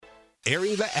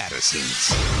airing the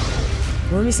Addisons.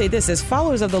 Let me say this, as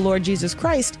followers of the Lord Jesus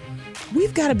Christ,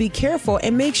 we've got to be careful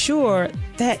and make sure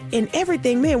that in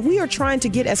everything, man, we are trying to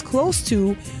get as close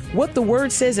to what the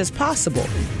word says as possible.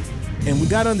 And we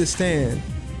got to understand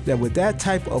that with that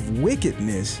type of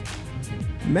wickedness,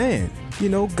 man,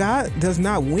 God does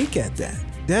not wink at that.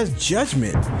 There's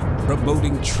judgment.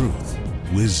 Promoting truth,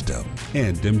 wisdom,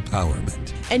 and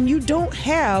empowerment. And you don't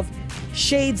have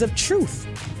shades of truth.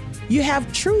 You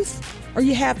have truth or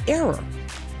you have error.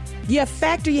 You have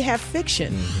fact or you have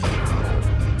fiction.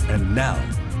 And now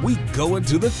we go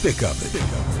into the thick of it.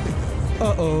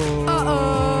 Uh-oh.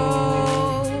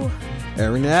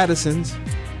 Airing the Addisons.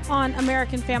 On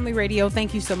American Family Radio,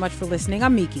 thank you so much for listening.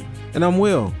 I'm Miki. And I'm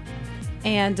Will.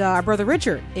 And our brother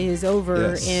Richard is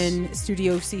over in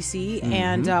Studio CC.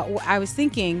 And I was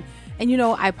thinking, and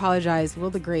I apologize, Will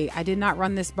the Great. I did not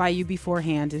run this by you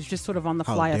beforehand. It's just sort of on the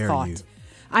fly a thought. You.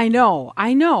 I know.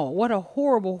 What a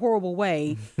horrible, horrible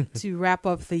way to wrap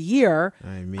up the year.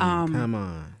 I mean, come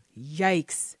on.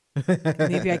 Yikes.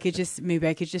 Maybe I could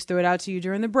just throw it out to you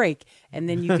during the break, and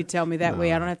then you could tell me that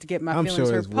way. I don't have to get my feelings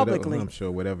hurt publicly. I'm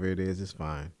sure whatever it is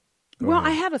fine. Go ahead.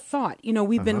 I had a thought.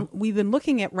 We've been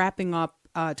looking at wrapping up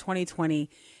 2020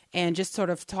 and just sort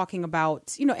of talking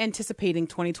about, anticipating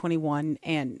 2021.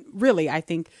 And really, I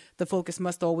think the focus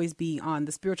must always be on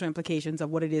the spiritual implications of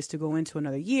what it is to go into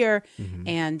another year.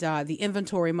 And the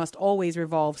inventory must always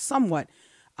revolve somewhat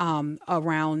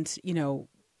around,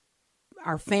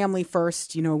 our family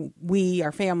first,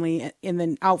 our family, and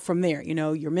then out from there,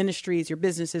 your ministries, your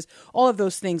businesses, all of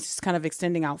those things just kind of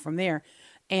extending out from there.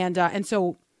 And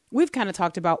so we've kind of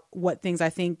talked about what things I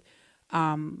think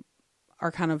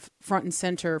are kind of front and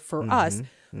center for us.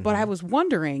 But I was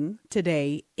wondering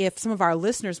today if some of our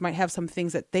listeners might have some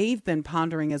things that they've been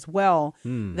pondering as well,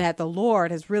 that the Lord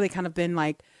has really kind of been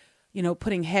like,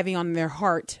 putting heavy on their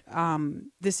heart.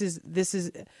 This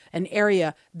is an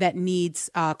area that needs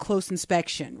close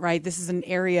inspection, right? This is an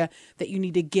area that you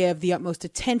need to give the utmost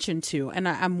attention to. And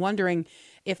I'm wondering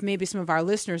if maybe some of our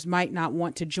listeners might not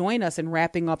want to join us in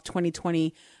wrapping up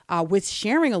 2020 with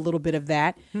sharing a little bit of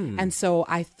that. And so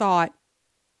I thought,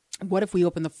 what if we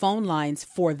open the phone lines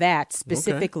for that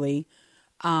specifically?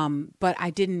 Okay. But I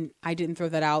didn't throw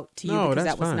that out to you because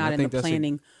that was fine. not in the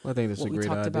planning. I think that's what a great we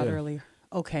talked idea. about earlier.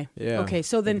 Okay. Yeah. Okay.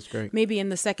 So then maybe in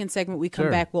the second segment we come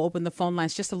back, we'll open the phone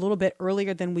lines just a little bit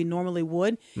earlier than we normally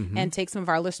would and take some of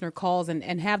our listener calls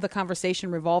and have the conversation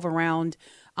revolve around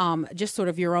just sort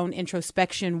of your own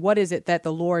introspection. What is it that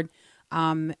the Lord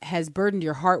has burdened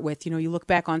your heart with? You look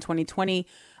back on 2020,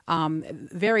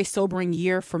 very sobering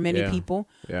year for many people.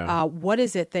 Yeah. What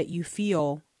is it that you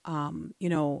feel,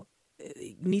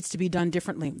 needs to be done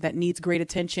differently, that needs great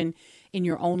attention in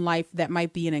your own life, that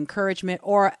might be an encouragement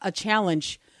or a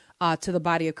challenge to the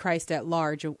body of Christ at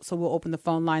large? So we'll open the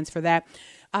phone lines for that.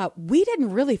 We didn't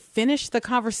really finish the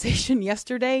conversation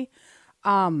yesterday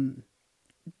talking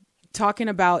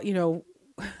about,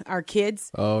 our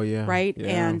kids. Oh, yeah. Right.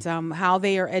 Yeah. And how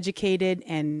they are educated,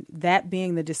 and that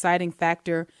being the deciding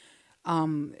factor,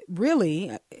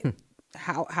 really,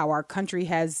 how our country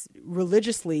has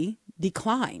religiously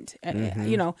declined.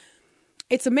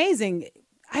 It's amazing.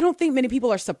 I don't think many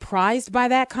people are surprised by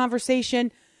that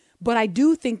conversation, but I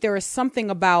do think there is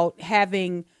something about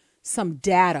having some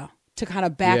data to kind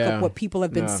of back up what people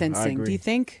have been sensing. Do you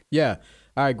think? Yeah,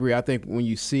 I agree. I think when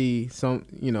you see some,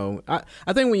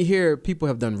 I think when you hear people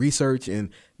have done research and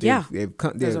they've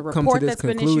come to this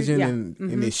conclusion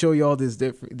and they show you all these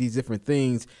different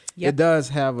things, it does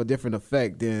have a different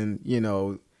effect than,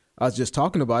 I was just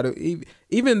talking about it,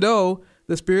 even though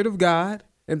the Spirit of God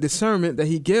and discernment that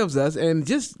he gives us and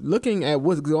just looking at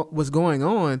what's going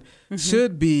on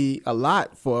should be a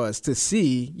lot for us to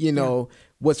see,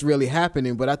 what's really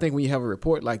happening. But I think when you have a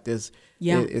report like this,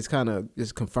 it's kind of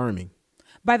just confirming.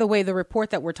 By the way, the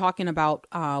report that we're talking about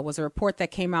was a report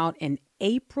that came out in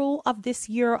April of this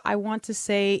year. I want to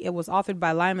say it was authored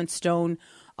by Lyman Stone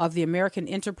of the American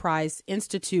Enterprise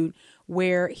Institute,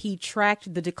 where he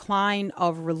tracked the decline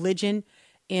of religion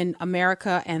in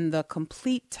America, and the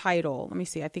complete title, let me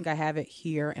see, I think I have it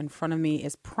here in front of me,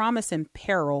 is Promise and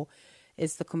Peril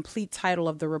is the complete title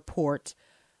of the report.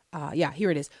 Here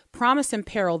it is. Promise and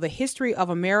Peril, the history of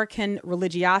American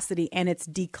religiosity and its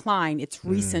decline, its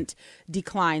recent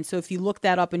decline. So if you look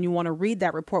that up and you want to read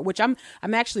that report, which I'm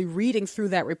actually reading through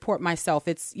that report myself.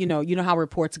 It's, you know how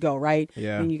reports go, right?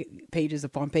 Yeah. I mean, you get pages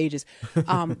upon pages.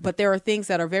 But there are things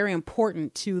that are very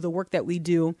important to the work that we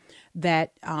do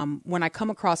that when I come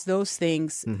across those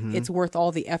things, it's worth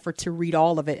all the effort to read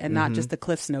all of it and not just the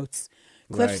Cliff's Notes.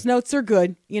 Cliff's Notes are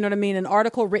good. You know what I mean? An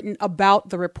article written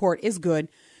about the report is good.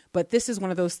 But this is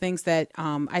one of those things that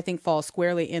I think falls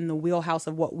squarely in the wheelhouse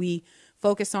of what we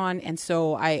focus on. And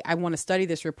so I want to study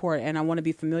this report, and I want to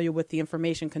be familiar with the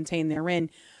information contained therein.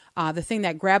 The thing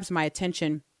that grabs my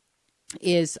attention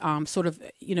is sort of,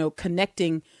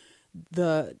 connecting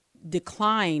the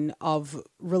decline of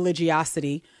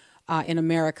religiosity in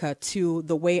America to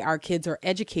the way our kids are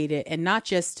educated, and not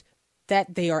just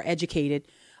that they are educated,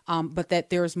 but that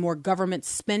there's more government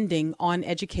spending on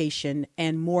education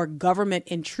and more government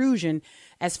intrusion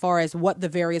as far as what the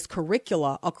various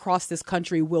curricula across this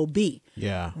country will be.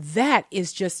 Yeah. That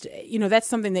is just, that's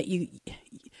something that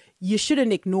you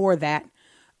shouldn't ignore that.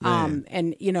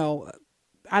 And,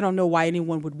 I don't know why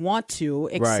anyone would want to,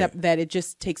 except that it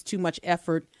just takes too much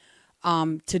effort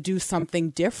to do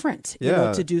something different,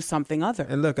 to do something other.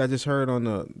 And look, I just heard on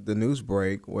the news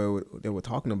break where they were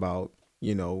talking about,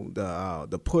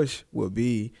 the push will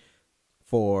be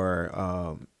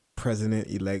for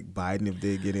President-elect Biden, if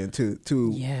they get into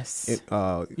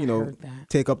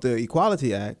take up the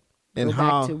Equality Act, and go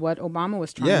back to what Obama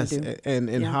was trying to do.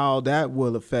 and how that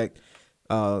will affect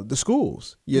the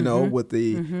schools, with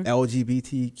the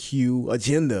LGBTQ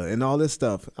agenda and all this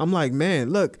stuff. I'm like,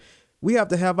 man, look, we have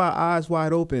to have our eyes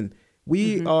wide open.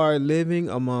 We are living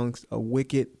amongst a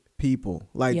wicked people.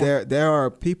 Like there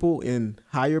are people in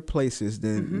higher places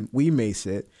than we may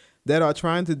sit that are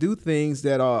trying to do things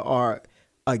that are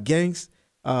against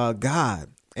God.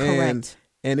 Correct.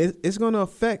 And it's going to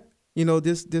affect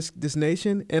this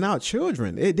nation and our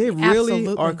children. They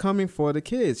really are coming for the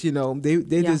kids.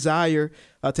 They desire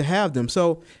to have them.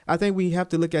 So I think we have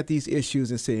to look at these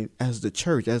issues and say, as the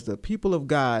church, as the people of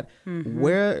God,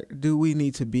 where do we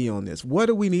need to be on this? What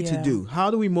do we need to do? How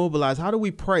do we mobilize? How do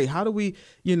we pray? How do we,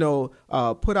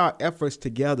 put our efforts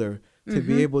together to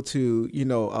be able to,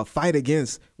 fight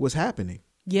against what's happening?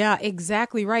 Yeah,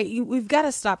 exactly right. We've got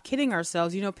to stop kidding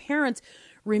ourselves. Parents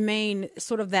remain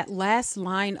sort of that last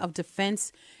line of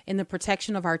defense in the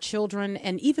protection of our children,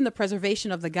 and even the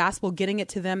preservation of the gospel, getting it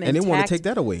to them intact. And they want to take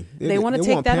that away. They want to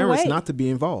take that away. Parents not to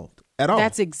be involved at all.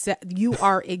 That's you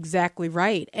are exactly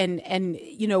right. And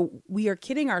we are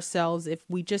kidding ourselves if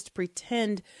we just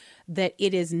pretend that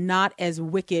it is not as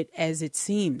wicked as it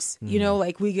seems.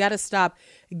 We got to stop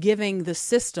giving the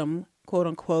system, quote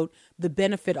unquote, the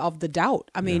benefit of the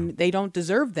doubt. I mean, they don't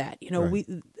deserve that.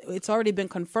 It's already been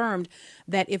confirmed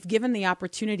that if given the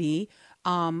opportunity,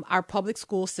 our public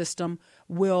school system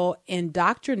will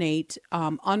indoctrinate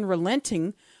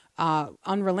unrelentingly.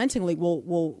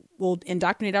 Will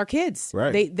indoctrinate our kids.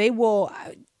 Right. They will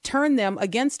turn them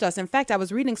against us. In fact, I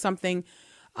was reading something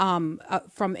from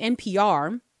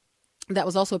NPR that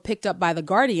was also picked up by The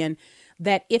Guardian,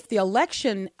 that if the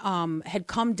election had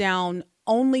come down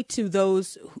only to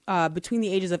those between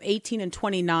the ages of 18 and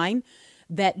 29,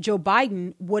 that Joe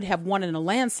Biden would have won in a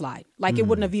landslide. Like it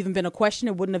wouldn't have even been a question.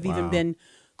 It wouldn't have even been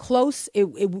close.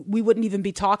 We wouldn't even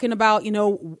be talking about,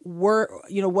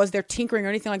 was there tinkering or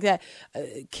anything like that.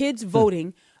 Kids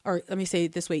voting, or let me say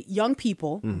it this way, young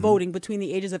people voting between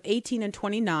the ages of 18 and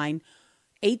 29,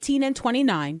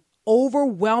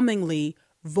 overwhelmingly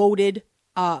voted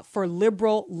for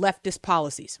liberal leftist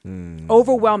policies.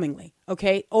 Overwhelmingly.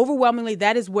 Okay. Overwhelmingly,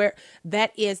 that is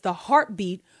the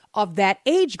heartbeat of that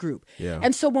age group. Yeah.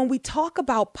 And so when we talk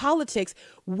about politics,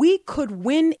 we could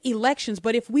win elections,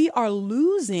 but if we are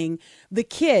losing the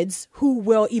kids who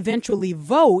will eventually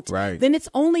vote, then it's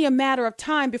only a matter of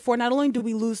time before not only do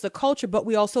we lose the culture, but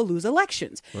we also lose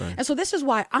elections. Right. And so this is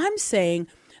why I'm saying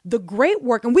the great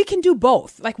work, and we can do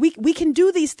both. Like we can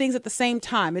do these things at the same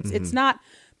time. It's not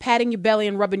patting your belly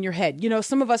and rubbing your head.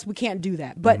 Some of us, we can't do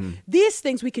that. But these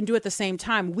things we can do at the same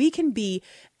time. We can be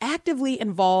actively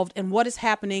involved in what is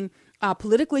happening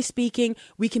politically speaking.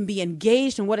 We can be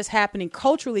engaged in what is happening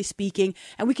culturally speaking.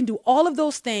 And we can do all of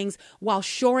those things while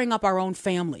shoring up our own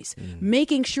families,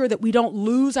 making sure that we don't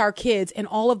lose our kids in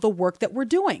all of the work that we're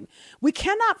doing. We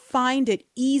cannot find it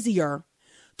easier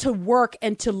to work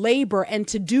and to labor and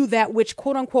to do that which,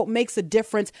 quote unquote, makes a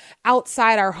difference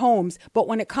outside our homes. But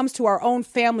when it comes to our own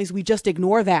families, we just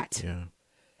ignore that. Yeah.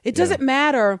 It doesn't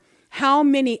matter how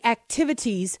many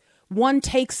activities one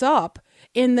takes up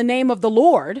in the name of the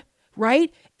Lord,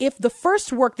 right? If the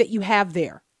first work that you have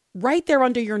there, right there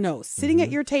under your nose, sitting at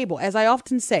your table, as I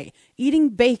often say, eating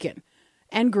bacon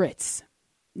and grits,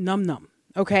 num num.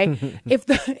 Okay.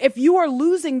 If you are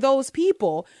losing those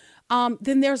people,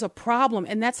 then there's a problem.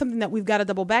 And that's something that we've got to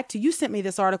double back to. You sent me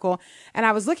this article and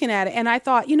I was looking at it and I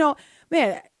thought,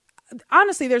 man,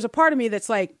 honestly, there's a part of me that's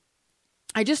like,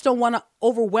 I just don't want to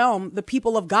overwhelm the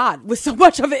people of God with so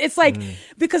much of it. It's like,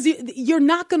 because you're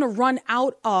not going to run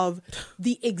out of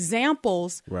the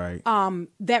examples right.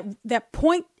 That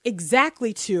point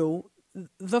exactly to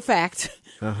the fact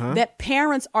that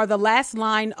parents are the last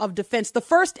line of defense, the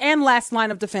first and last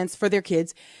line of defense for their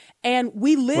kids. And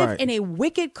we live in a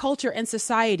wicked culture and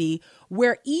society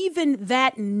where even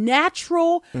that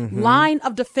natural line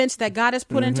of defense that God has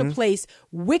put into place,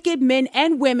 wicked men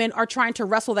and women are trying to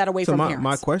wrestle that away from parents.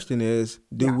 My question is,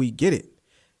 do we get it?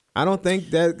 I don't think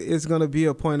that is going to be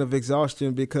a point of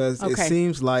exhaustion, because it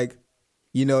seems like,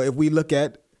 if we look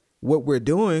at what we're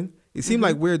doing, it seems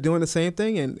like we're doing the same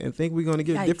thing and think we're going to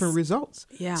get different results.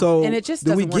 Yeah. So and it just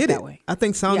doesn't work that way. I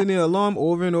think sounding the alarm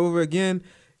over and over again,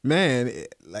 man,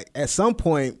 like at some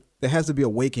point there has to be a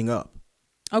waking up.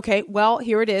 Okay, well,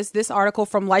 here it is. This article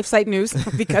from LifeSite News,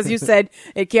 because you said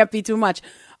it can't be too much.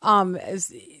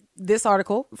 This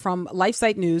article from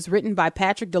LifeSite News, written by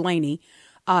Patrick Delaney,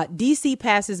 D.C.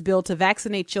 passes bill to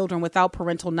vaccinate children without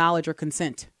parental knowledge or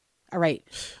consent. All right.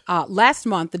 Last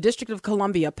month, the District of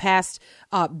Columbia passed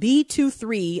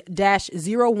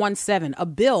B23-017, a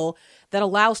bill that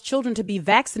allows children to be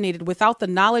vaccinated without the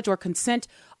knowledge or consent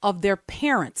of their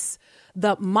parents.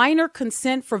 The Minor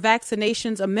Consent for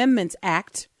Vaccinations Amendments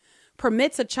Act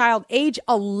permits a child age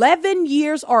 11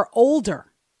 years or older.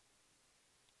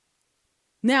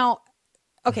 Now,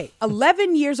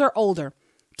 11 years or older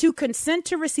to consent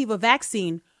to receive a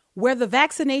vaccine where the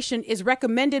vaccination is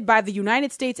recommended by the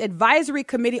United States Advisory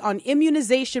Committee on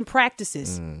Immunization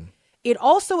Practices. It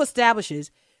also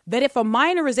establishes that if a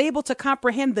minor is able to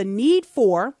comprehend the need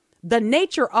for, the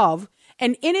nature of,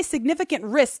 and any significant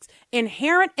risks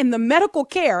inherent in the medical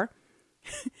care,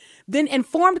 then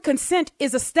informed consent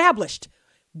is established.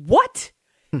 What?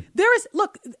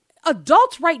 Look,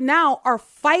 adults right now are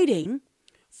fighting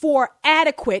for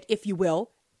adequate, if you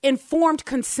will, informed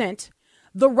consent,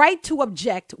 the right to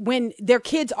object when their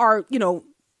kids are, and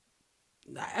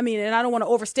I don't want to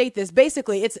overstate this.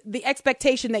 Basically, it's the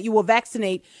expectation that you will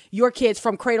vaccinate your kids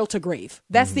from cradle to grave.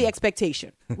 That's the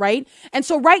expectation, right? And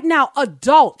so right now,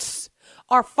 adults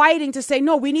are fighting to say,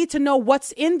 no, we need to know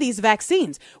what's in these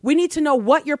vaccines. We need to know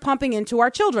what you're pumping into our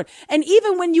children. And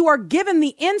even when you are given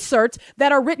the inserts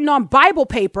that are written on Bible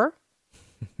paper,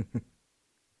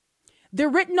 they're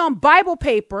written on Bible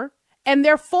paper and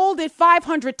they're folded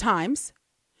 500 times.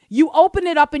 You open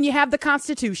it up and you have the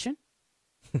Constitution.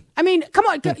 I mean, come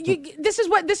on. This is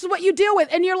what you deal with.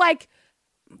 And you're like,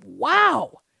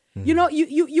 wow.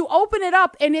 You open it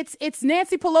up and it's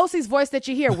Nancy Pelosi's voice that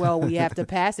you hear. Well, we have to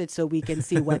pass it so we can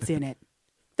see what's in it.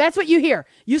 That's what you hear.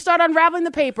 You start unraveling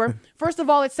the paper. First of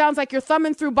all, it sounds like you're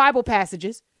thumbing through Bible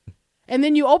passages. And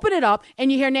then you open it up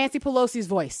and you hear Nancy Pelosi's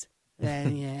voice.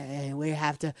 And we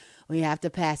have to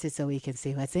pass it so we can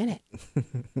see what's in it.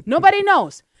 Nobody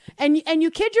knows. And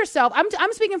you kid yourself.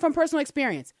 I'm speaking from personal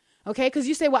experience. Okay. Because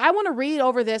you say, well, I want to read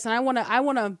over this and I want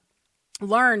to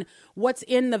learn what's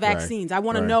in the vaccines. Right. I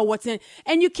want to know what's in.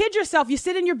 And you kid yourself. You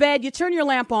sit in your bed, you turn your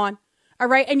lamp on. All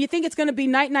right. And you think it's going to be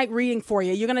night reading for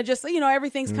you. You're going to just,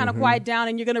 everything's kind of quiet down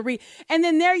and you're going to read. And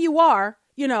then there you are,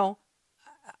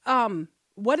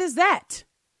 what is that?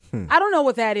 I don't know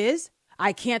what that is.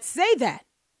 I can't say that.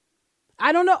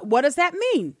 I don't know. What does that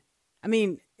mean? I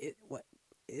mean, what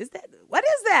is that? What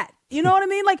is that? You know what I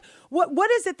mean? Like, what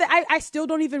is it that I still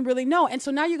don't even really know? And so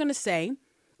now you're going to say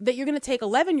that you're going to take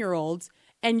 11-year-olds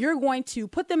and you're going to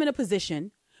put them in a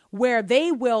position where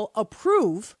they will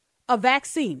approve a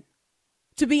vaccine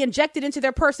to be injected into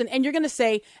their person. And you're going to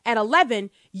say at 11,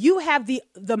 you have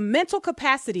the mental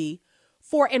capacity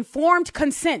for informed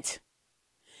consent.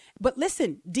 But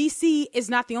listen, D.C. is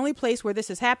not the only place where this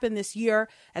has happened this year.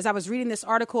 As I was reading this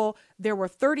article, there were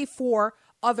 34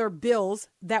 other bills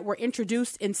that were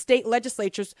introduced in state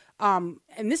legislatures, and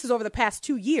this is over the past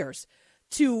 2 years,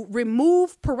 to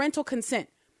remove parental consent.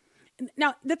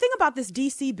 Now, the thing about this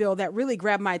D.C. bill that really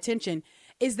grabbed my attention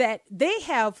is that they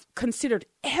have considered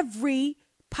every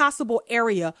possible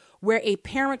area where a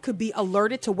parent could be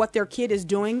alerted to what their kid is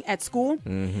doing at school.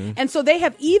 Mm-hmm. And so they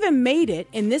have even made it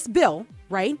in this bill,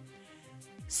 right,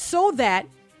 so that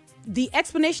the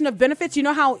explanation of benefits, you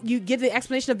know how you give the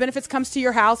explanation of benefits comes to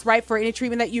your house, right, for any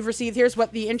treatment that you've received. Here's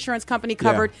what the insurance company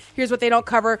covered. Yeah. Here's what they don't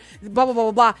cover, blah, blah,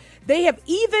 blah, blah, blah. They have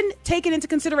even taken into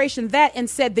consideration that and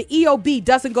said the EOB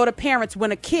doesn't go to parents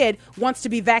when a kid wants to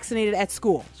be vaccinated at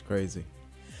school. It's crazy.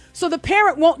 So the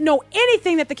parent won't know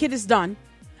anything that the kid has done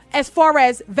as far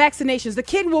as vaccinations. The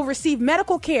kid will receive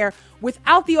medical care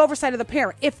without the oversight of the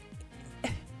parent.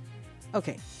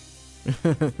 Okay.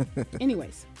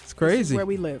 Anyways. It's crazy. This is where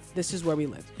we live. This is where we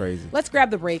live. Crazy. Let's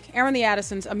grab the break. Aaron the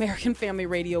Addisons, American Family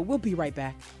Radio. We'll be right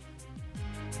back.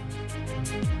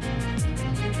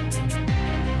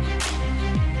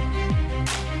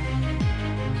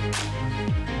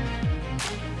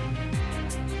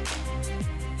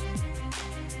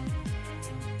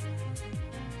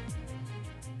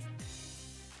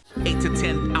 8 to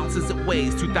 10 ounces it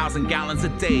weighs, 2,000 gallons a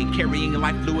day, carrying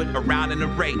life fluid around an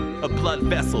array of blood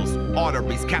vessels,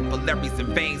 arteries, capillaries, and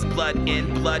veins. Blood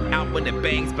in, blood out when it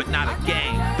bangs, but not a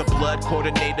gang. The blood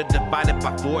coordinator divided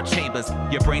by 4 chambers.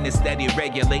 Your brain is steady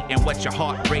regulating what your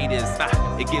heart rate is.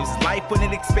 It gives life when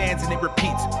it expands and it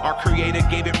repeats. Our creator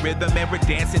gave it rhythm and we're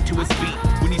dancing to his beat.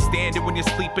 When you stand it, when you're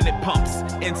sleeping, it pumps.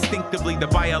 Instinctively, the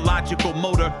biological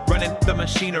motor running the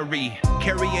machinery,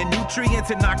 carrying nutrients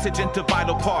and oxygen to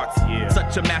vital parts.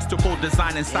 Such a masterful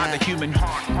design inside the human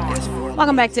heart.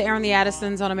 Welcome back to Aaron the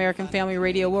Addisons on American Family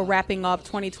Radio. We're wrapping up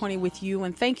 2020 with you,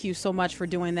 and thank you so much for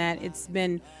doing that. It's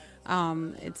been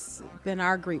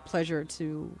our great pleasure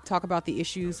to talk about the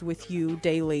issues with you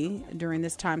daily during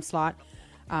this time slot.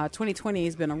 2020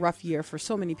 has been a rough year for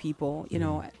so many people, you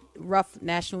know, rough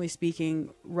nationally speaking,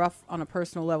 rough on a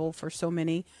personal level for so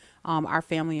many, our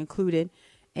family included.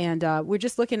 And we're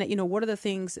just looking at, you know, what are the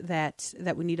things that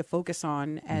we need to focus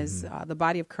on as the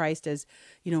body of Christ, as,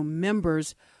 you know,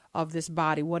 members of this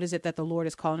body. What is it that the Lord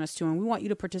is calling us to? And we want you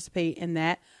to participate in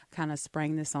that. Kind of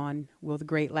sprang this on Will the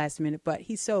Great last minute, but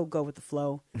he's so go with the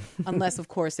flow. Unless, of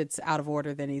course, it's out of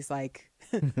order, then he's like,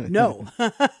 no.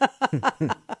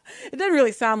 It doesn't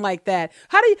really sound like that.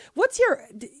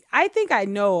 I think I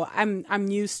know, I'm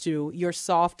used to your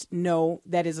soft no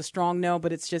that is a strong no,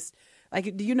 but it's just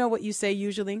like, do you know what you say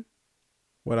usually?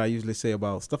 What I usually say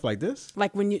about stuff like this?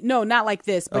 Like when no, not like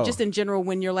this, but just in general,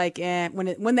 when you're like,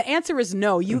 when the answer is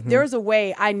no, there's a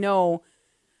way I know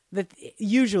that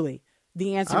usually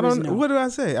the answer is no. What do I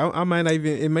say? I might not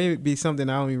even, it may be something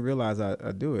I don't even realize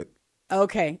I do it.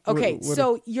 Okay.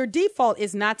 So your default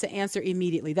is not to answer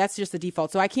immediately. That's just the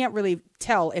default. So I can't really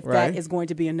tell if that is going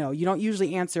to be a no. You don't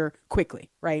usually answer quickly,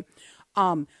 right?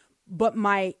 But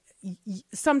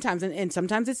sometimes, and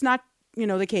sometimes it's not, you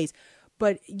know, the case.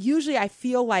 But usually I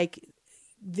feel like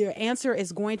the answer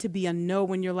is going to be a no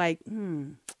when you're like,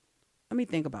 let me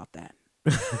think about that.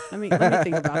 Let me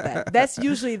think about that. That's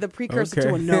usually the precursor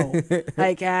to a no.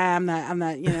 Like, I'm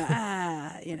not,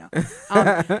 you know.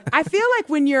 I feel like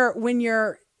when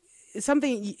you're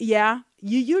something, you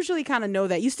usually kind of know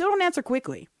that. You still don't answer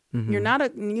quickly. You're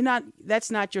not, that's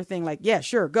not your thing. Like, yeah,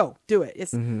 sure, go, do it.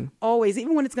 It's always,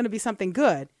 even when it's going to be something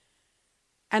good.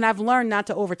 And I've learned not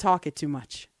to overtalk it too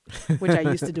much, which I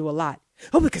used to do a lot.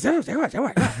 Oh, because I've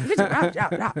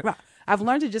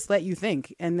learned to just let you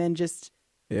think and then just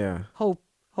hope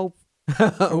hope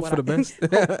for the best.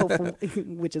 hope for,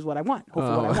 which is what I want. Hope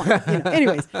for what I want. You know.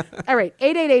 Anyways, all right.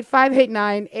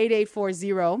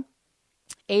 888-589-8840.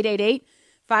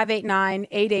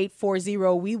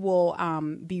 888-589-8840. We will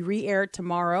be re-aired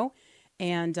tomorrow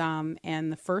and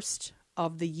the first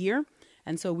of the year.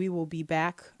 And so we will be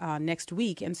back next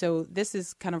week. And so this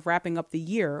is kind of wrapping up the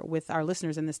year with our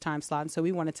listeners in this time slot. And so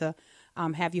we wanted to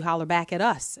have you holler back at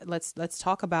us. Let's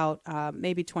talk about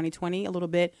maybe 2020 a little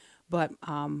bit, but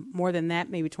more than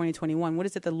that, maybe 2021. What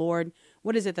is it that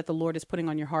the Lord is putting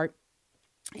on your heart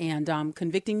and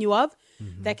convicting you of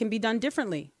that can be done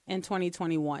differently in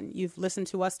 2021? You've listened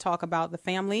to us talk about the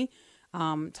family,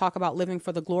 talk about living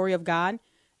for the glory of God,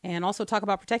 and also talk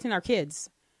about protecting our kids.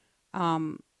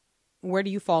 Where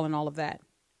do you fall in all of that?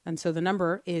 And so the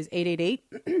number is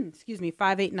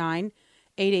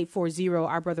 589-8840.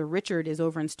 Our brother Richard is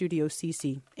over in Studio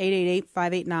CC.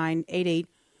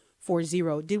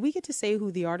 888-589-8840. Did we get to say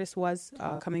who the artist was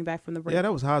coming back from the break? Yeah,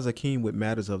 that was Hazakim with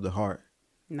Matters of the Heart.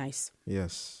 Nice.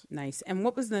 Yes. Nice. And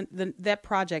what was that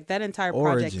project? That entire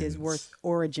project is worth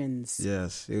Origins.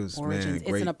 Yes, it was, Origins. Man,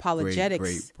 great, it's an apologetics.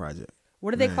 Great project. What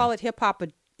do they call it?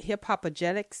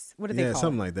 Hip-hopagetics? What do they call it? Yeah,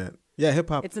 something like that. Yeah,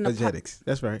 hip-hopagetics.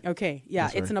 That's right. Okay,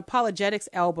 yeah. It's an apologetics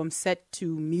album set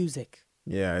to music.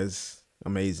 Yeah, it's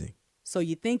amazing. So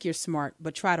you think you're smart,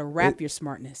 but try to rap your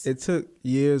smartness. It took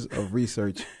years of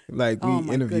research. Like, we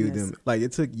interviewed them. Like,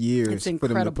 it took years for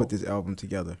them to put this album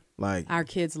together. Like, our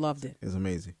kids loved it. It's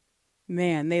amazing.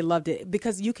 Man, they loved it.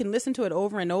 Because you can listen to it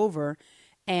over and over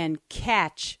and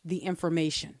catch the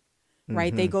information.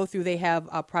 Right? They go through, they have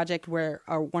a project where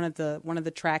one of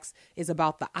the tracks is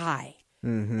about the eye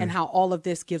and how all of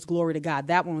this gives glory to God.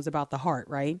 That one was about the heart,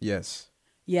 right? Yes.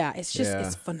 Yeah, it's just,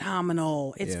 it's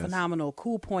phenomenal. It's phenomenal.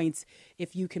 Cool points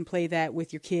if you can play that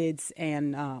with your kids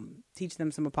and teach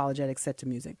them some apologetics set to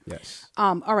music. Yes.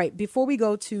 All right, before we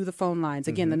go to the phone lines,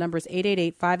 again, the number is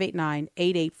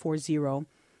 888-589-8840,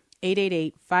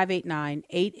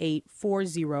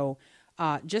 888-589-8840.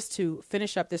 Just to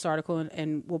finish up this article,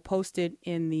 and we'll post it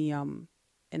in the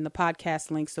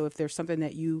podcast link. So if there's something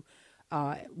that you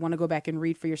want to go back and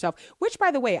read for yourself, which,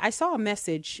 by the way, I saw a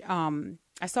message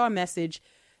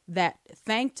that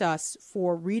thanked us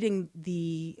for reading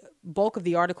the bulk of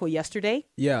the article yesterday.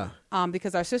 Yeah.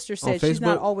 Because our sister said she's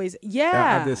not always,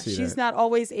 she's not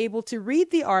always able to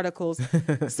read the articles.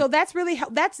 So that's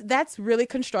really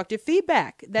constructive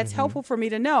feedback. That's helpful for me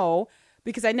to know,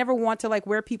 because I never want to like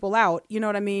wear people out. You know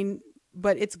what I mean?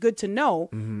 But it's good to know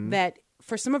that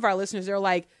for some of our listeners, they're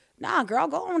like, nah, girl,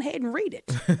 go on ahead and read it.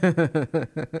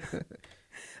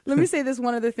 Let me say this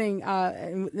one other thing,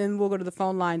 and then we'll go to the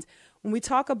phone lines. When we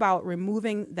talk about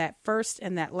removing that first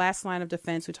and that last line of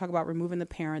defense, we talk about removing the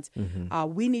parents.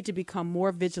 We need to become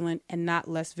more vigilant and not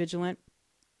less vigilant.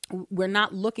 We're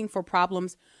not looking for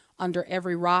problems under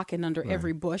every rock and under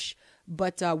every bush,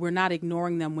 but we're not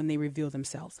ignoring them when they reveal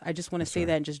themselves. I just want to say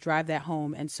that and just drive that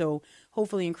home. And so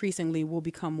hopefully increasingly we'll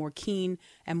become more keen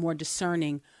and more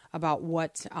discerning about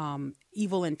what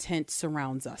evil intent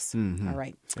surrounds us. All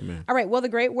right. Amen. All right. Well, the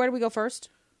great, where do we go first?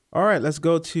 All right. Let's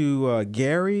go to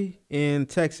Gary in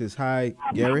Texas. Hi,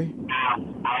 Gary.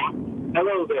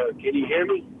 Hello there. Can you hear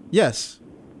me? Yes.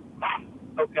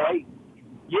 Okay.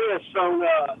 Yes. So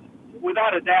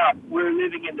without a doubt, we're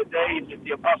living in the days that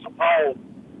the Apostle Paul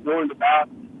warned about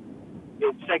in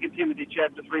 2 Timothy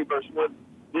chapter 3, verse 1.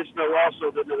 This know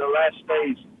also that in the last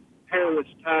days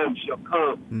perilous times shall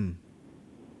come.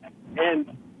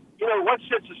 And, you know, what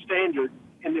sets a standard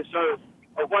in this earth,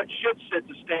 or what should set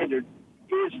the standard,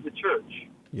 is the church.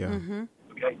 Yeah.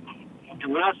 Okay?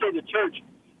 And when I say the church,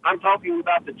 I'm talking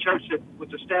about the church that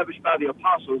was established by the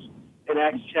apostles in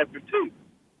Acts chapter 2.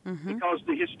 Because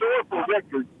the historical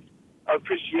record of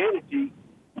Christianity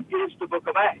is the book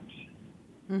of Acts.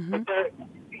 But I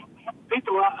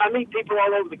meet people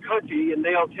all over the country, and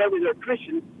they'll tell me they're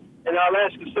Christian, and I'll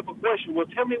ask a simple question, well,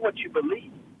 tell me what you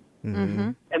believe.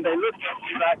 And they look at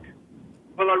me like,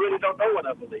 well, I really don't know what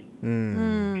I believe.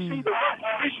 You see, the word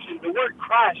Christian, the word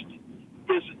Christ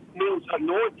means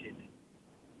anointed.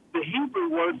 The Hebrew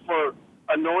word for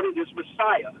anointed is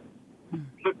Messiah.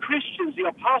 The Christians, the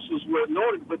apostles, were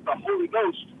anointed with the Holy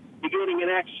Ghost beginning in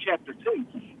Acts chapter 2.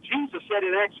 Jesus said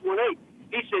in Acts 1:8,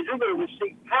 he said, you're going to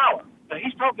receive power. Now,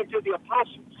 he's talking to the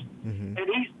apostles. And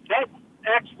that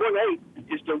Acts 1:8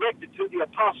 is directed to the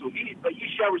apostle. But you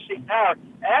shall receive power.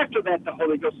 After that, the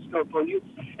Holy Ghost is going upon you.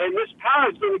 And this power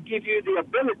is going to give you the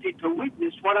ability to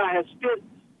witness what I have spent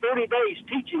 30 days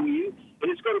teaching you. And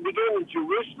it's going to begin in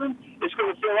Jerusalem. It's going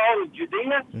to fill all of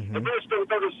Judea. And then it's going to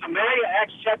go to Samaria,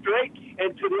 Acts chapter 8,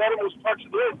 and to the uttermost parts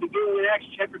of the earth, beginning in Acts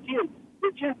chapter 10,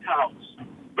 the Gentiles.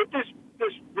 But this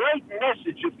great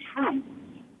message of truth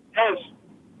has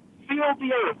filled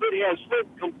the earth. It has went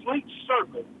complete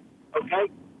circle. Okay?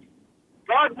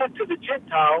 God went to the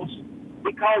Gentiles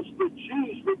because the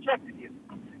Jews rejected him.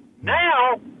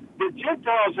 Now, the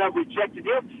Gentiles have rejected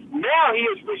him. Now he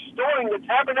is restoring the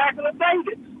tabernacle of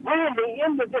David. We're in the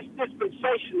end of this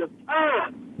dispensation of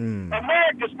time.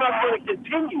 America's not going to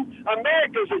continue.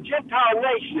 America is a Gentile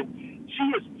nation.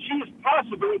 She is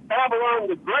possibly Babylon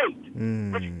the Great,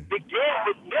 which began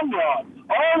with Nimrod.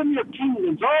 All of your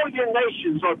kingdoms, all of your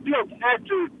nations are built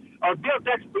after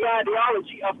the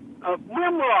ideology of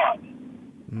Nimrod.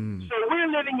 So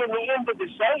we're living in the end of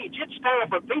this age. It's time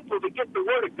for people to get the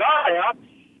word of God out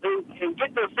and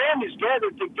get their families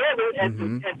gathered together at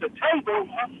the table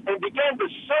and begin to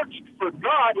search for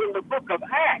God in the book of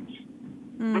Acts.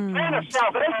 The plan of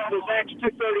salvation is Acts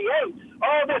 2:38.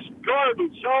 All this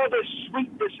garbage, all this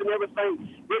sweetness and everything,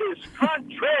 it is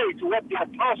contrary to what the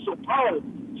Apostle Paul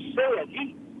said.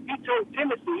 He told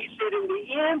Timothy, he said, in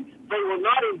the end, they will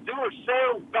not endure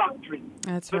sound doctrine.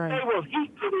 That's but right. They will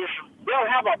heap to this. They'll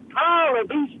have a pile of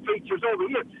these preachers over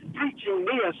here preaching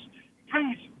this.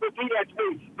 Please repeat after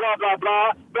me. Blah, blah,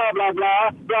 blah, blah, blah,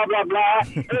 blah, blah, blah, blah.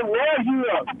 And there you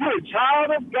are. You're a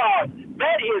child of God.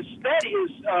 That is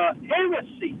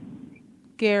heresy.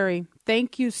 Gary,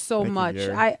 thank you so much.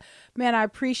 You, I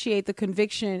appreciate the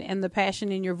conviction and the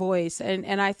passion in your voice.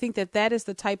 And I think that is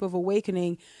the type of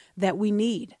awakening that we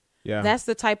need. Yeah. That's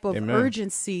the type of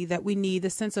urgency that we need, the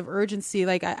sense of urgency.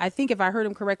 Like, I think if I heard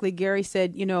him correctly, Gary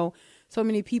said, so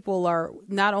many people are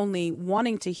not only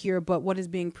wanting to hear, but what is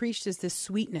being preached is this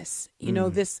sweetness, we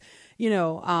don't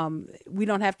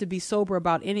have to be sober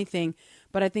about anything.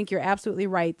 But I think you're absolutely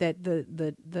right that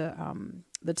the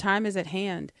time is at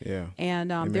hand. Yeah.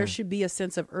 And there should be a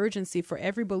sense of urgency for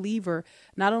every believer,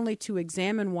 not only to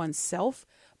examine oneself,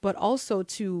 but also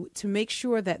to make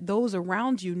sure that those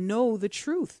around you know the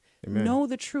truth. Amen. Know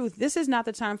the truth. This is not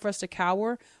the time for us to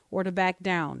cower or to back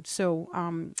down. So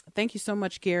thank you so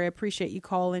much, Gary. I appreciate you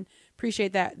calling.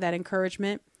 Appreciate that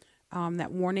encouragement,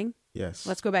 that warning. Yes.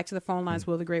 Let's go back to the phone lines,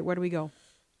 Will the Great. Where do we go?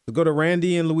 We'll go to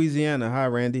Randy in Louisiana. Hi,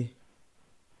 Randy.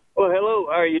 Well, hello.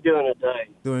 How are you doing today?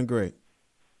 Doing great.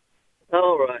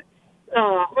 All right.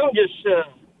 I'm just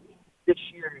this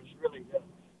year has really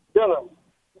done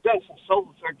some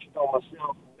soul searching on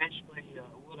myself, and basically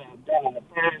what I've done in the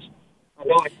past. I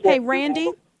know I can't.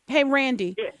 Hey,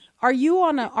 Randy. Yes. Are you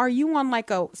on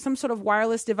like some sort of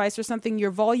wireless device or something?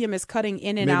 Your volume is cutting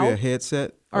in and out. Maybe a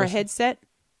headset or a headset.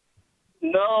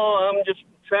 No, I'm just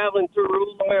traveling through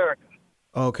rural America.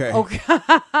 Okay.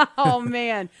 Oh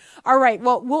man. All right.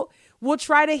 Well, we'll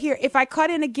try to hear. If I cut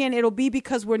in again, it'll be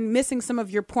because we're missing some of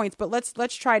your points. But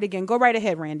let's try it again. Go right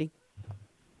ahead, Randy.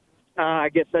 I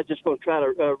guess I'm just going to try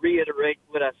to reiterate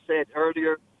what I said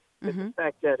earlier. The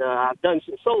fact that I've done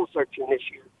some soul searching this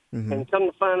year, and come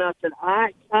to find out that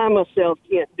I myself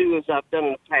can't do as I've done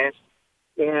in the past,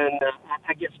 and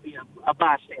I guess be a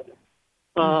bystander.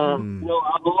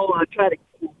 Although I try to,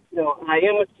 I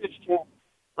am a Christian.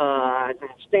 I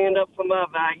stand up for my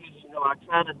values. I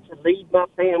try to lead my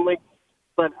family,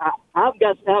 but I've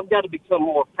got to become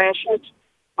more passionate.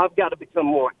 I've got to become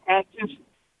more active,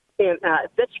 and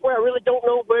that's where I really don't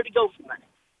know where to go from that.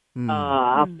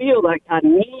 I feel like I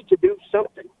need to do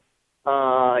something,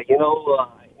 and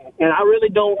I really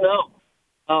don't know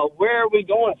where are we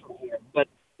going from here. But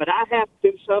I have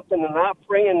to do something, and I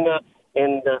pray, and the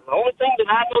only thing that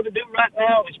I know to do right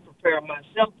now is prepare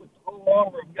myself with the whole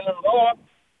armor of God on,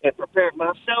 and prepare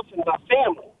myself and my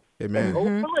family. Amen.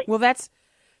 Well,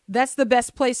 that's the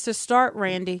best place to start,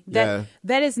 Randy.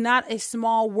 That is not a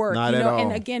small work. Not at all.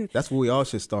 And again, that's where we all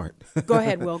should start. Go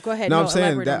ahead, Will. Go ahead. No, I'm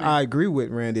saying that I agree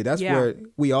with Randy. That's where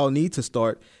we all need to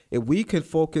start. If we could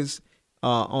focus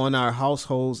on our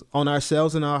households, on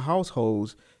ourselves and our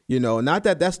households, not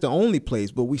that that's the only place,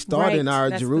 but we start in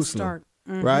our Jerusalem.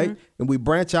 Right? And we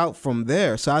branch out from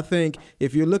there. So I think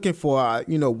if you're looking for,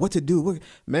 what to do,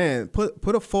 man,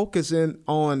 put a focus in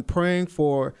on praying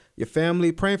for your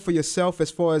family, praying for yourself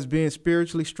as far as being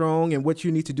spiritually strong and what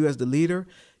you need to do as the leader,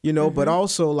 but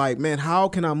also like, man, how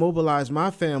can I mobilize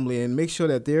my family and make sure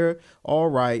that they're all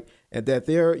right and that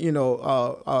they're,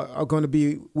 are going to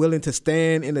be willing to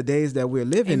stand in the days that we're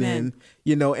living in,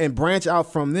 and branch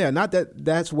out from there. Not that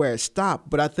that's where it stopped,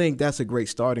 but I think that's a great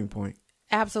starting point.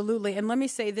 Absolutely. And let me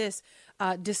say this,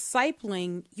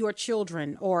 discipling your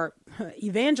children or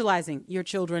evangelizing your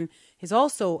children is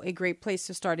also a great place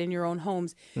to start in your own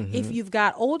homes. If you've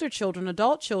got older children,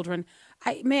 adult children,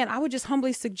 I would just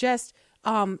humbly suggest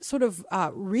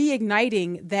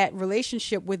reigniting that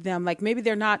relationship with them. Like maybe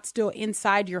they're not still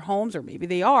inside your homes, or maybe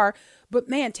they are, but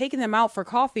man, taking them out for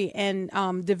coffee and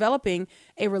developing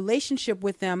a relationship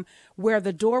with them where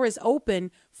the door is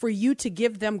open for you to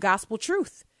give them gospel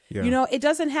truth. Yeah. It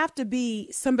doesn't have to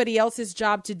be somebody else's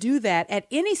job to do that at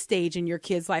any stage in your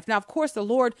kid's life. Now, of course, the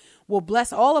Lord will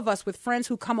bless all of us with friends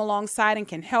who come alongside and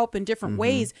can help in different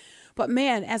ways. But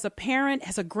man, as a parent,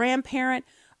 as a grandparent,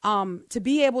 to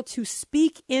be able to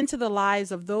speak into the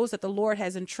lives of those that the Lord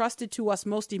has entrusted to us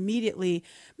most immediately,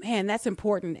 man, that's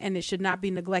important, and it should not be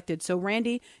neglected. So,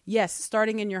 Randy, yes,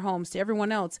 starting in your homes. To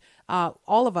everyone else,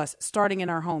 all of us starting in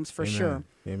our homes for sure.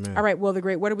 Amen. All right, Will the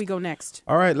Great, where do we go next?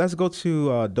 All right, let's go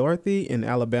to Dorothy in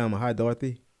Alabama. Hi,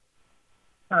 Dorothy.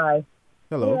 Hi.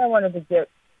 Hello. I wanted to get.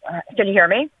 Can you hear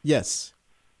me? Yes.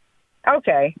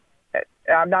 Okay.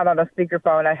 I'm not on a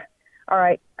speakerphone. All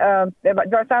right. Do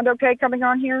I sound okay coming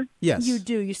on here? Yes. You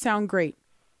do. You sound great.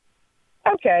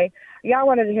 Okay. Yeah, I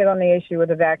wanted to hit on the issue with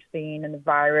the vaccine and the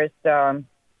virus, and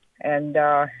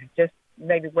just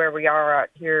maybe where we are out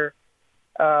here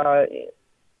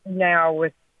now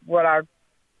with what I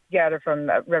gather from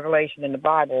Revelation in the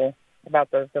Bible about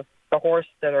the horse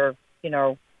that are,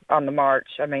 on the march.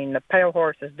 I mean, the pale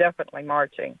horse is definitely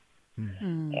marching.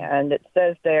 Mm-hmm. And it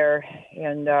says there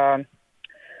in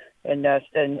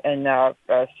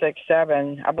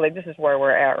 6-7, I believe this is where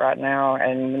we're at right now,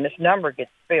 and when this number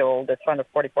gets filled, it's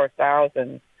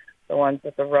 144,000, the ones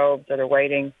with the robes that are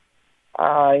waiting,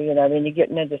 then you're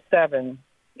getting into 7,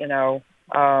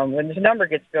 when this number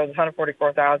gets filled,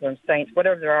 144,000 saints,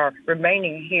 whatever there are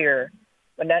remaining here,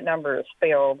 when that number is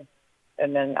filled,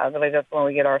 and then I believe that's when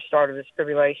we get our start of this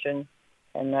tribulation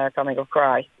and coming of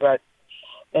Christ. But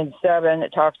in 7,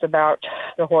 it talks about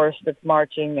the horse that's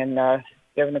marching and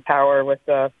given the power with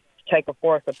to take a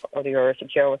fourth of the earth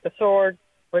and kill with the sword,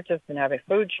 which has been having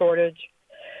food shortage,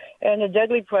 and a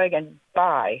deadly plague, and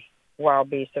by wild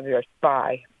beasts of the earth,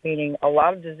 meaning a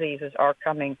lot of diseases are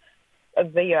coming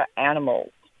via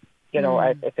animals.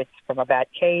 If it's from a bat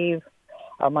cave,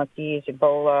 monkeys,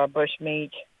 Ebola,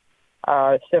 bushmeat,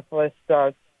 syphilis.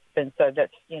 It's been said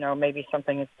that's maybe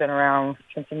something that's been around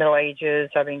since the Middle Ages,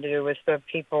 having to do with the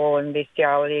people and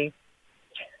bestiality,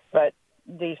 but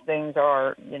these things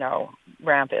are,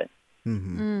 rampant.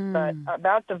 Mm-hmm. But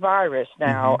about the virus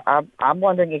now, I'm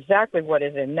wondering exactly what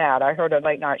is in that. I heard a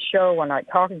late night show one night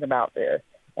talking about this,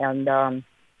 and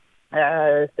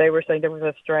they were saying there was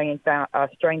a strain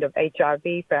of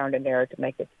HIV found in there to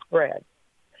make it spread.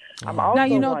 I'm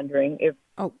also wondering if...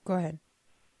 Oh, go ahead.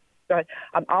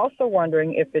 I'm also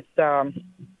wondering if it's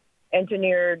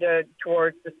engineered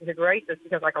towards this degree, just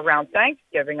because like around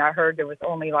Thanksgiving, I heard there was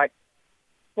only like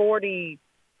 40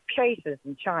 cases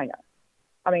in China.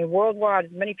 I mean, worldwide,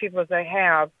 as many people as they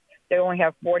have, they only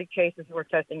have 40 cases who are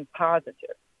testing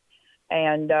positive.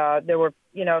 And there were,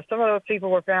 some of those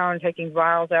people were found taking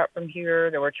vials out from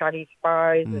here. There were Chinese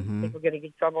spies and people getting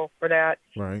in trouble for that.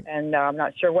 Right. And I'm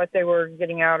not sure what they were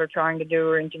getting out or trying to do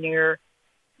or engineer.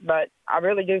 But I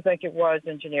really do think it was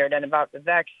engineered. And about the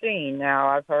vaccine, now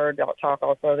I've heard talk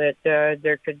also that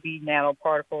there could be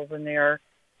nanoparticles in there,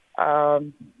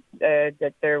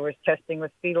 that there was testing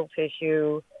with fetal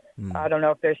tissue. I don't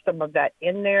know if there's some of that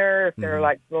in there, if they're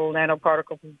like little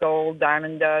nanoparticles of gold,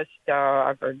 diamond dust.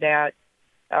 I've heard that.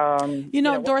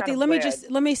 Dorothy,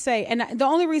 let me say, and the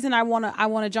only reason I want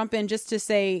to jump in just to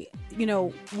say,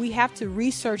 we have to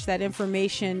research that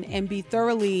information and be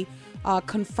thoroughly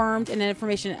confirmed in that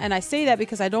information. And I say that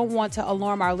because I don't want to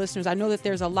alarm our listeners. I know that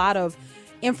there's a lot of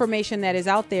information that is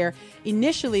out there.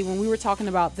 Initially, when we were talking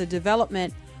about the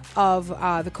development of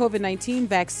the COVID-19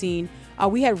 vaccine,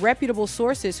 we had reputable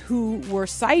sources who were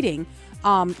citing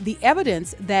the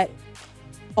evidence that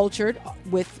cultured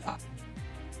with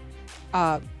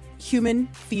human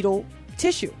fetal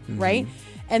tissue, right?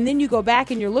 And then you go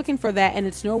back and you're looking for that and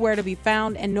it's nowhere to be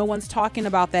found and no one's talking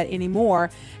about that anymore.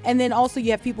 And then also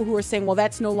you have people who are saying, well,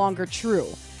 that's no longer true,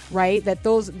 right? That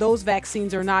those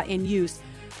vaccines are not in use.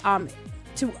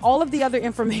 To all of the other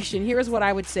information, here's what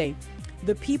I would say.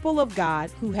 The people of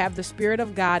God who have the Spirit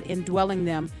of God indwelling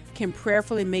them can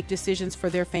prayerfully make decisions for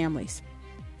their families.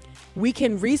 We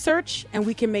can research and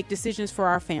we can make decisions for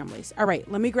our families. All right,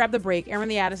 let me grab the break. Aaron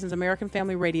the Addisons, American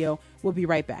Family Radio. We'll be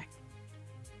right back.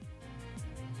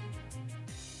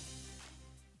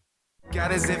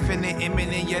 God is infinite,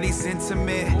 imminent, yet he's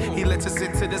intimate. He lets us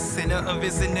into the center of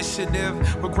his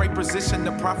initiative. With great precision,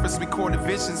 the prophets record the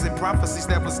visions and prophecies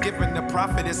that was given the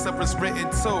prophet. It's written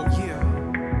too.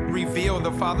 Reveal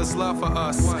the Father's love for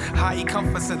us. How he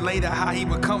comforts and later how he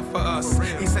would come for us.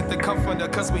 He sent the comforter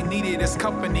because we needed his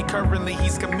company. Currently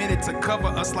he's committed to cover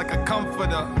us like a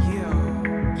comforter.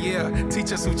 Yeah,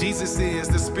 teach us who Jesus is.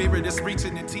 The Spirit is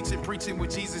reaching and teaching, preaching what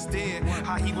Jesus did.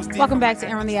 How he was. Welcome back to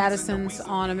Aaron the Addisons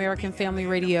on American Family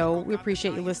Radio. We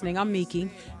appreciate you listening. I'm Miki.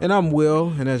 And I'm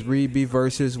Will. And that's Read B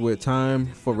Verses with Time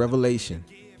for Revelation.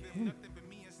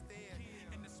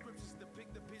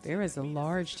 There is a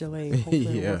large delay.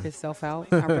 Hopefully it'll work itself out.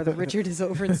 Our brother Richard is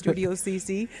over in Studio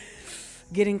CC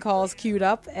getting calls queued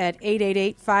up at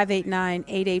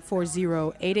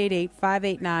 888-589-8840,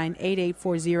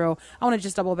 888-589-8840. I want to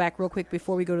just double back real quick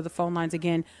before we go to the phone lines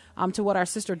again to what our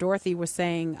sister Dorothy was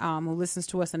saying, who listens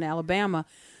to us in Alabama.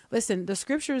 Listen, the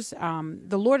scriptures,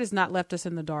 the Lord has not left us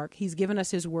in the dark. He's given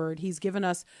us his word. He's given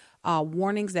us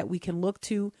warnings that we can look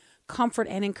to, comfort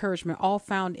and encouragement, all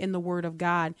found in the word of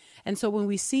God. And so when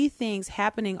we see things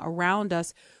happening around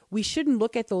us, we shouldn't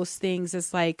look at those things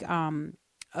as like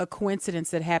a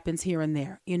coincidence that happens here and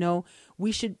there.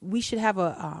 We should have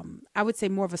a, I would say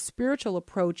more of a spiritual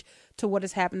approach to what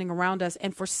is happening around us.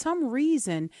 And for some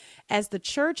reason, as the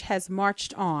church has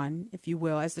marched on, if you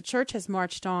will,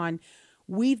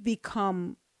 we've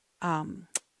become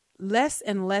less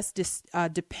and less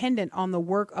dependent on the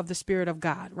work of the Spirit of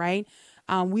God, right?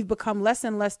 We've become less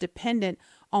and less dependent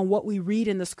on what we read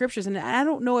in the scriptures. And I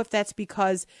don't know if that's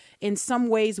because in some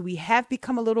ways we have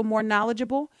become a little more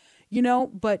knowledgeable,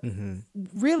 but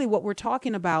really what we're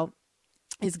talking about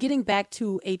is getting back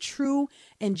to a true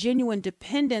and genuine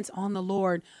dependence on the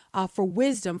Lord for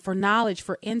wisdom, for knowledge,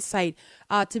 for insight,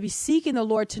 to be seeking the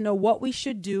Lord to know what we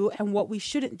should do and what we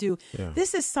shouldn't do. Yeah.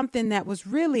 This is something that was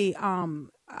really,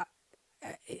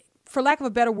 for lack of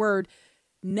a better word,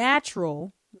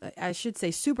 natural. I should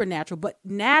say supernatural, but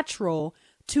natural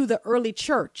to the early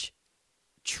church.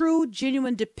 True,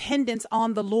 genuine dependence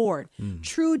on the Lord,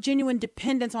 true, genuine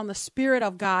dependence on the Spirit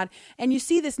of God. And you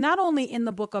see this not only in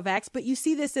the book of Acts, but you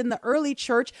see this in the early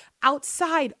church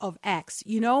outside of Acts.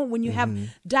 When you have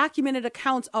documented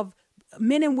accounts of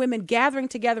men and women gathering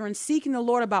together and seeking the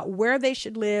Lord about where they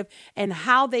should live and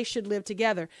how they should live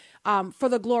together for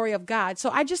the glory of God. So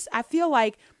I feel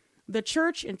like the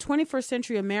church in 21st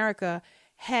century America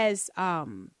has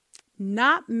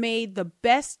not made the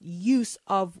best use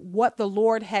of what the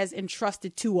Lord has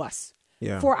entrusted to us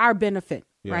for our benefit,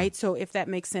 right? So if that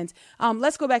makes sense.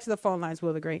 Let's go back to the phone lines,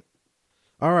 Will the Great.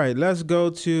 All right, let's go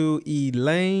to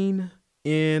Elaine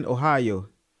in Ohio.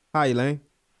 Hi, Elaine.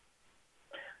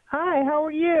 Hi, how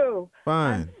are you?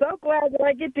 Fine. I'm so glad that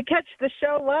I get to catch the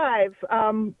show live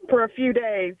for a few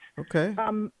days. Okay.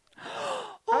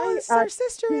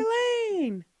 Sister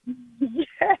Elaine.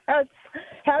 Yes.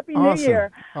 Happy New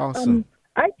Year. Awesome.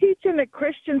 I teach in a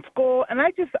Christian school, and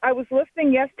I was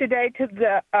listening yesterday to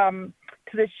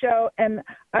the show, and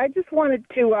I just wanted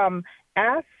to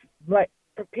ask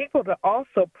for people to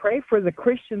also pray for the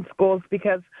Christian schools,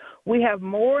 because we have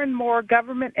more and more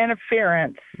government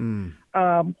interference.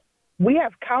 We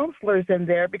have counselors in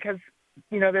there because,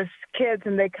 there's kids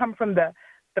and they come from the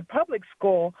public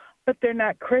school, but they're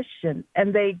not Christian,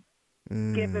 and they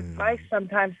give advice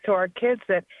sometimes to our kids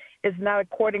that is not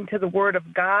according to the Word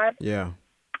of God. Yeah.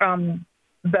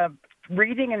 The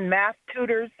reading and math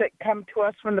tutors that come to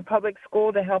us from the public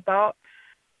school to help out,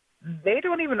 they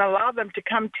don't even allow them to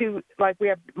come to, like, we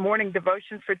have morning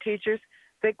devotions for teachers.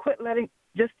 They quit letting,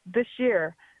 just this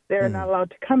year, they're not allowed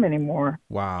to come anymore.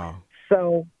 Wow.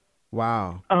 So.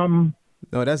 Wow.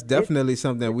 No, that's definitely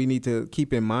something that we need to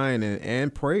keep in mind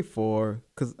and pray for,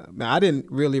 because I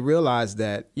didn't really realize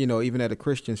that, even at a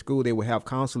Christian school, they would have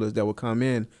counselors that would come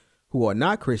in who are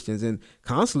not Christians, and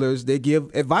counselors, they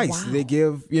give advice. Wow. They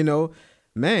give,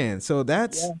 so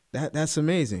that's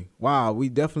amazing. Wow. We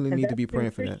definitely need to be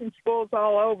praying for that. Christian schools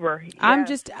all over. Yes.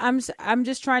 I'm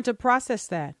just trying to process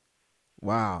that.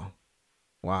 Wow.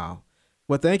 Well,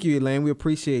 thank you, Elaine. We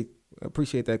appreciate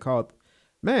that call.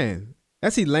 Man,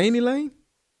 that's Elaine?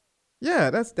 Yeah,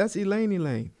 that's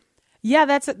Elaine. Yeah,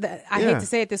 I hate to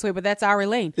say it this way, but that's our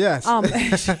Elaine. Yes. Okay.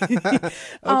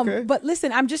 But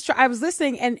listen, I was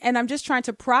listening and I'm just trying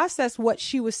to process what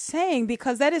she was saying,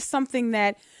 because that is something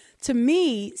that to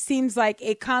me seems like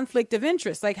a conflict of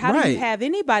interest. Like, how do you have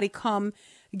anybody come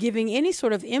giving any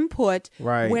sort of input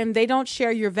when they don't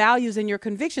share your values and your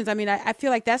convictions? I mean, I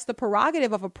feel like that's the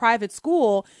prerogative of a private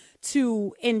school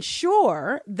to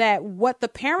ensure that what the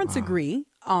parents agree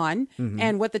on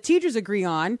and what the teachers agree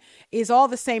on is all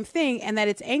the same thing, and that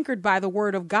it's anchored by the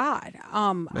Word of God.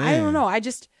 I don't know.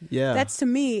 That's to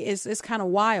me is kind of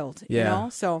wild,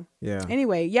 So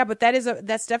anyway, but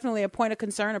that's definitely a point of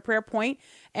concern, a prayer point,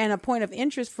 and a point of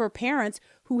interest for parents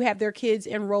who have their kids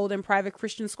enrolled in private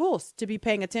Christian schools to be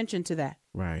paying attention to that.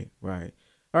 Right. All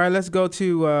right, let's go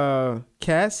to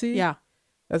Cassie. Yeah.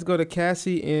 Let's go to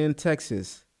Cassie in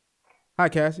Texas. Hi,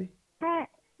 Cassie.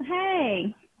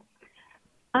 Hey.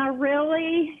 I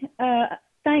really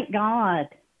thank God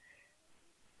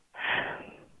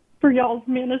for y'all's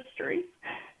ministry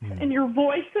and your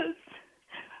voices.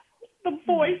 The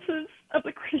voices of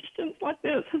the Christians like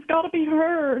this has got to be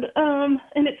heard. And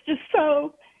it's just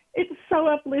so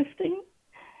uplifting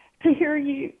to hear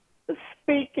you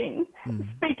speaking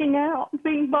out,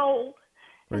 being bold,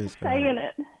 and saying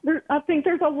it. I think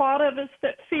there's a lot of us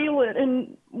that feel it,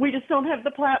 and we just don't have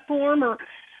the platform, or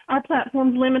our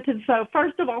platform's limited. So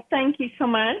first of all, thank you so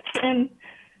much, and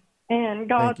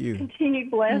God's continued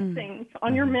blessings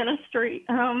on your ministry.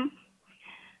 I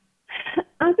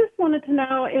just wanted to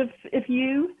know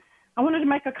I wanted to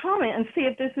make a comment and see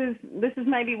if this is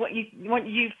maybe what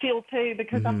you feel too,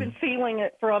 because I've been feeling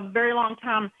it for a very long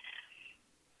time.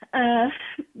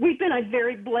 We've been a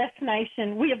very blessed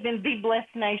nation. We have been the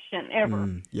blessed nation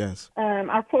ever. Yes.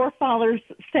 Our forefathers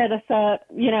set us up,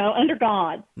 under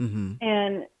God,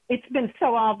 and it's been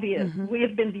so obvious. We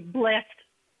have been the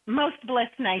most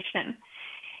blessed nation,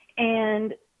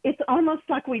 and it's almost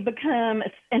like we become,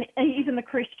 and even the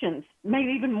Christians,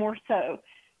 maybe even more so,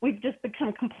 we've just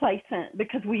become complacent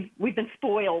because we've been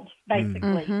spoiled,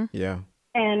 basically. Yeah.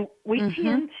 And we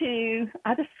tend to,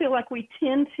 I just feel like we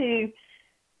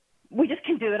just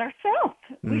can do it ourselves.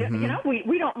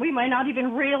 We may not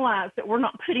even realize that we're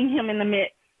not putting him in the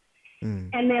mix.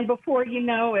 And then before you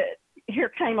know it, here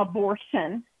came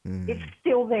abortion. It's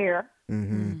still there.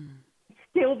 It's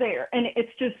still there. And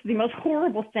it's just the most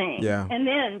horrible thing. Yeah. And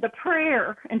then the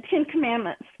prayer and 10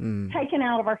 Commandments taken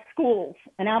out of our schools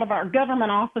and out of our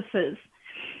government offices.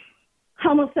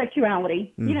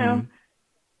 Homosexuality,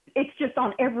 it's just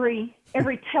on every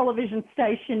television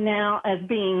station now as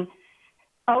being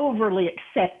overly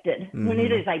accepted when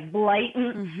it is a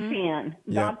blatant sin.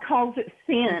 God calls it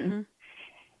sin.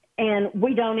 And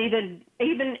we don't even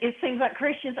it seems like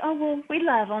Christians, we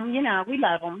love them, we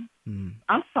love them.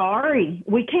 I'm sorry.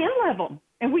 We can love them,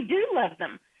 and we do love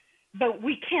them. But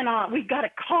we've got to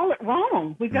call it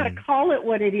wrong. We've got to call it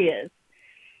what it is.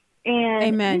 And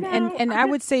amen. And I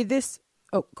would say this.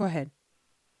 Oh, go ahead.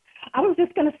 I was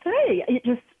just going to say,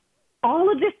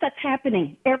 all of this that's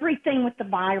happening, everything with the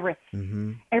virus,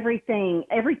 everything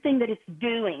that it's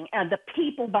doing, the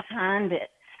people behind it,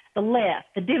 the left,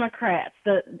 the Democrats,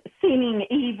 the seeming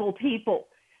evil people.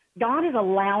 God is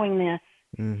allowing this.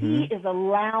 Mm-hmm. He is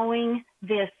allowing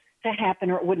this to happen,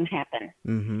 or it wouldn't happen.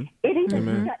 Mm-hmm. It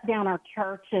even shut down our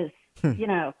churches, you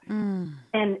know.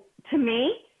 And to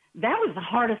me, that was the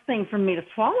hardest thing for me to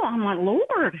swallow. I'm like,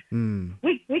 Lord,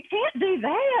 we can't do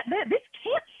that. This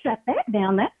can't shut that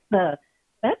down.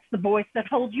 That's the voice that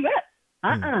holds you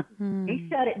up. He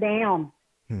shut it down.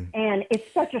 And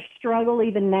it's such a struggle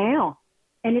even now.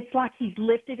 And it's like he's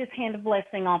lifted his hand of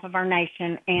blessing off of our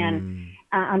nation. And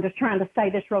I'm just trying to say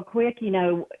this real quick. You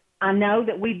know, I know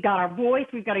that we've got our voice.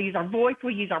 We've got to use our voice.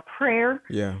 We use our prayer.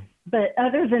 Yeah. But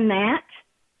other than that,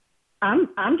 I'm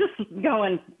just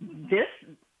going, this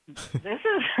is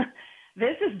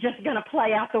just going to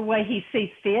play out the way he sees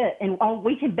fit. And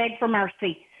we can beg for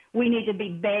mercy. We need to be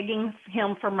begging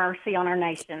him for mercy on our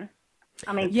nation.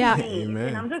 I mean, yeah.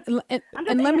 Amen.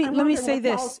 And let me say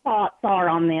this. Thoughts are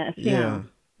on this. Yeah.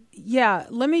 Yeah.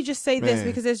 Let me just say this,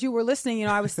 because as you were listening, you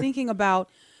know, I was thinking about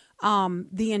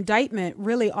the indictment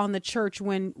really on the church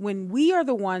when we are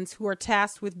the ones who are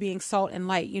tasked with being salt and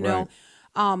light. You know,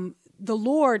 the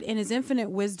Lord in his infinite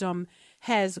wisdom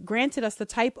has granted us the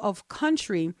type of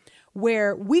country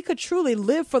where we could truly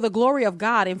live for the glory of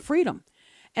God in freedom.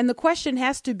 And the question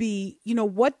has to be, you know,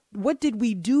 what did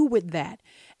we do with that?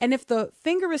 And if the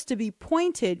finger is to be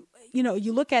pointed, you know,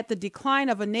 you look at the decline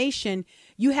of a nation,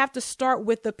 you have to start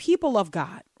with the people of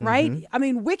God, right? I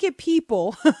mean, wicked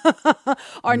people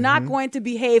are not going to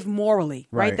behave morally,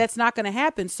 right? That's not going to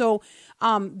happen. So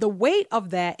the weight of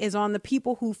that is on the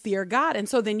people who fear God. And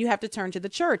so then you have to turn to the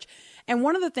church. And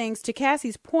one of the things, to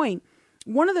Cassie's point,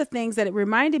 one of the things that it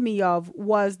reminded me of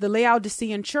was the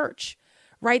Laodicean church.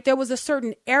 Right. There was a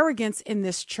certain arrogance in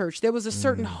this church. There was a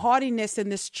certain haughtiness in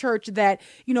this church that,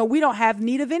 you know, we don't have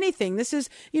need of anything. This is,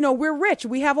 you know, we're rich.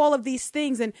 We have all of these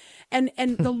things. And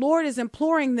the Lord is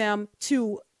imploring them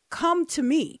to come to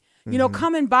me, you know,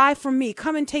 come and buy from me,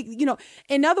 come and take, you know,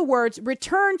 in other words,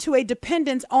 return to a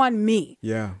dependence on me.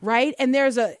 Yeah. Right. And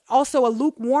there's also a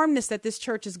lukewarmness that this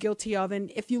church is guilty of.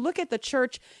 And if you look at the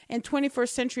church in 21st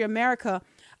century America,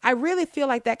 I really feel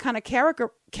like that kind of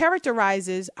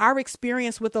characterizes our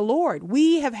experience with the Lord.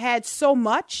 We have had so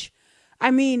much.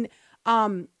 I mean,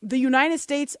 the United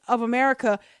States of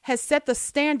America has set the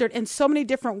standard in so many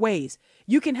different ways.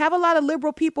 You can have a lot of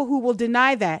liberal people who will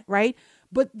deny that, right?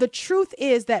 But the truth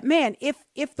is that, man,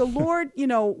 if the Lord, you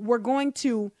know, were going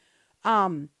to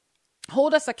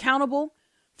hold us accountable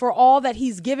for all that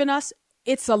he's given us,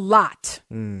 it's a lot.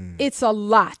 It's a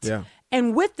lot. Yeah.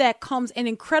 And with that comes an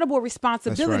incredible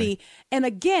responsibility. Right. And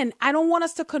again, I don't want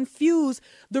us to confuse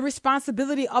the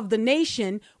responsibility of the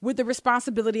nation with the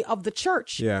responsibility of the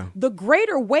church. Yeah. The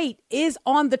greater weight is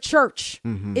on the church.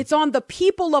 It's on the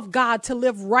people of God to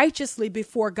live righteously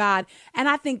before God. And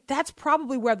I think that's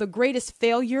probably where the greatest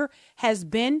failure has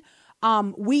been.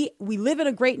 We live in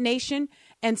a great nation,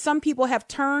 and some people have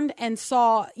turned and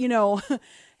saw, you know,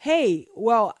 hey,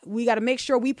 well, we got to make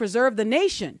sure we preserve the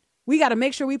nation. We got to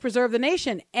make sure we preserve the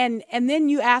nation. And then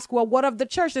you ask, well, what of the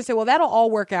church? They say, well, that'll all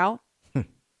work out.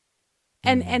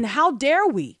 And how dare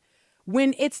we,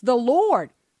 when it's the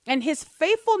Lord and his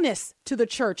faithfulness to the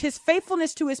church, his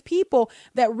faithfulness to his people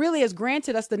that really has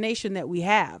granted us the nation that we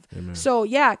have. Amen. So,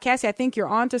 yeah, Cassie, I think you're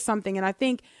onto something. And I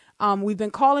think we've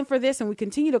been calling for this, and we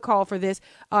continue to call for this.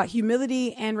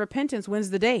 Humility and repentance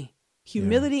wins the day.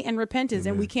 Humility and repentance.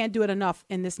 Amen. And we can't do it enough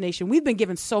in this nation. We've been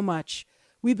given so much.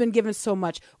 We've been given so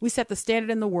much. We set the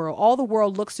standard in the world. All the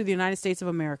world looks to the United States of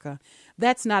America.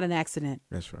 That's not an accident.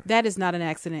 That's right. That is not an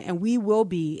accident. And we will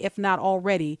be, if not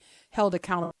already, held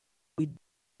accountable for what we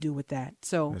do with that.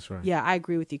 So, that's right. Yeah, I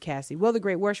agree with you, Cassie. Will the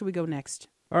Great, where should we go next?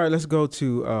 All right, let's go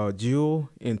to Jewel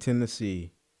in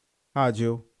Tennessee. Hi,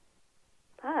 Jewel.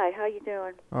 Hi, how you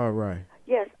doing? All right.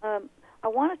 Yes, I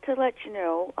wanted to let you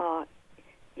know,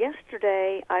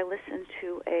 yesterday I listened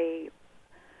to it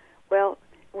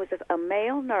was a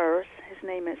male nurse. His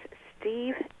name is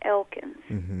Steve Elkins.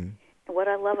 And what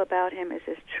I love about him is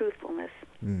his truthfulness.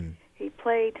 He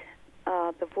played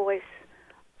the voice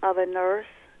of a nurse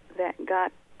that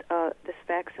got this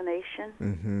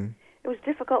vaccination. It was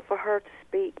difficult for her to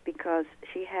speak because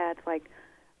she had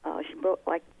she broke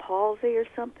palsy or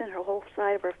something. Her whole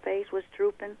side of her face was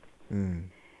drooping.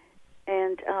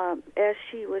 And as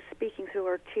she was speaking through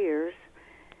her tears,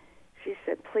 she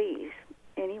said, please,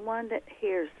 anyone that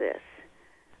hears this,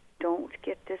 don't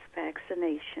get this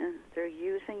vaccination. They're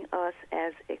using us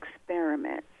as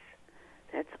experiments.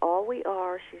 That's all we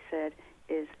are, she said,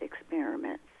 is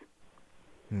experiments.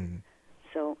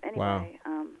 So anyway,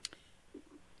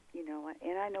 you know,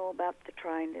 and I know about the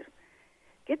trying to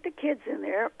get the kids in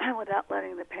there without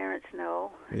letting the parents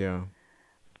know. Yeah.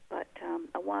 But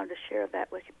I wanted to share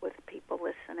that with people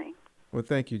listening. Well,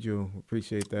 thank you, Jewel.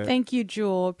 Appreciate that. Thank you,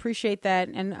 Jewel. Appreciate that.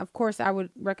 And, of course, I would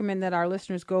recommend that our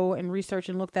listeners go and research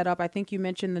and look that up. I think you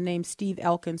mentioned the name Steve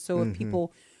Elkins. So if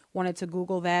people wanted to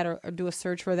Google that or do a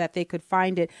search for that, they could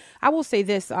find it. I will say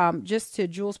this, just to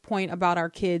Jewel's point about our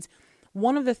kids,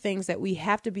 one of the things that we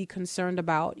have to be concerned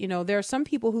about, there are some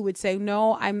people who would say,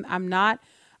 no, I'm not.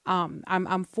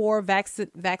 I'm for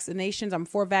vaccinations. I'm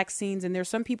for vaccines. And there's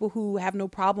some people who have no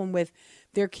problem with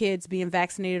their kids being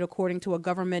vaccinated according to a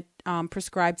government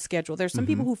prescribed schedule. There's some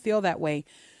people who feel that way.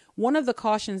 One of the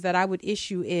cautions that I would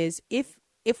issue is if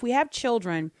we have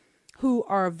children who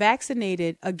are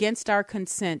vaccinated against our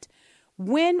consent,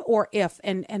 when or if,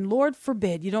 and Lord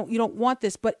forbid, you don't want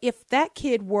this, but if that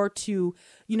kid were to,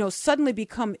 suddenly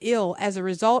become ill as a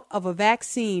result of a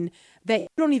vaccine that you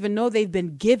don't even know they've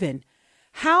been given,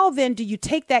 how then do you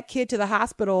take that kid to the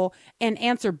hospital and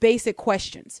answer basic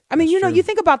questions? I mean, you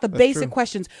think about the basic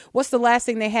questions. What's the last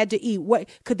thing they had to eat? What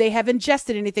could they have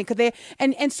ingested? Anything? Could they?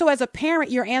 And so as a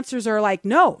parent, your answers are like,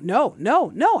 no.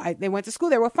 They went to school.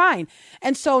 They were fine.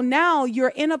 And so now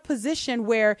you're in a position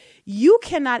where you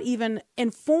cannot even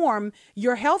inform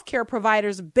your healthcare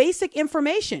providers basic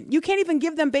information. You can't even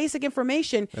give them basic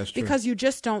information because you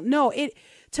just don't know.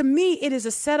 To me, it is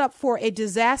a setup for a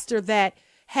disaster that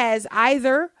has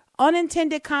either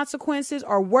unintended consequences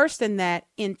or, worse than that,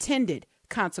 intended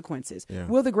consequences. Yeah.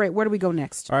 Will the Great, where do we go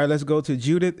next? All right, let's go to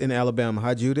Judith in Alabama.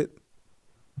 Hi, Judith.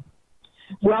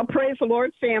 Well, praise the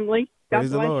Lord, family. God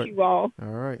bless you all. All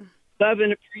right. Love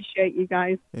and appreciate you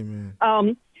guys. Amen.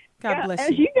 God bless you.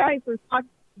 As you guys are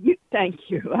talking, thank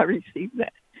you. I received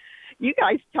that. You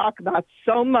guys talk about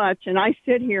so much, and I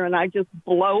sit here and I just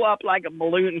blow up like a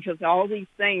balloon because all these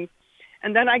things.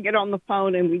 And then I get on the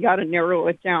phone and we got to narrow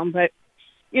it down. But,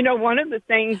 one of the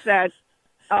things that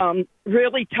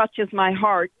really touches my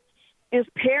heart is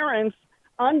parents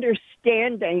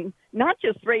understanding not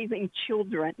just raising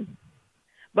children,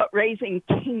 but raising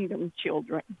kingdom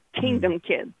children, kingdom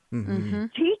kids.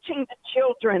 Teaching the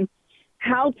children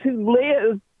how to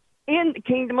live in the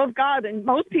kingdom of God. And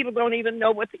most people don't even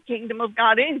know what the kingdom of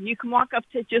God is. You can walk up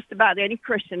to just about any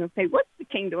Christian and say, what's the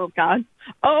kingdom of God?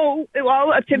 Oh,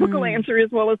 well, a typical answer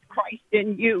is, well, it's Christ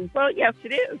in you. Well, yes,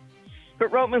 it is.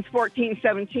 But Romans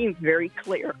 14:17 is very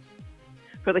clear.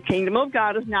 For the kingdom of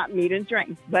God is not meat and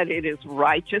drink, but it is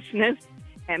righteousness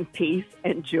and peace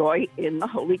and joy in the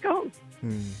Holy Ghost.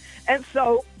 And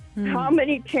so how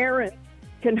many parents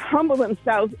can humble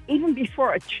themselves even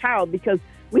before a child, because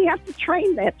we have to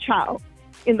train that child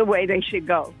in the way they should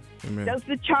go. Amen. Does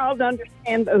the child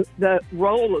understand the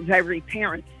role of every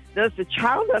parent? Does the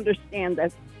child understand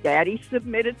that daddy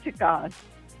submitted to God,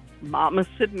 mama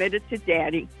submitted to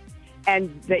daddy,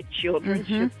 and that children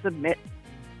should submit to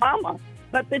mama?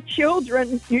 But the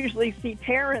children usually see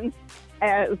parents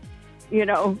as,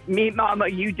 me mama,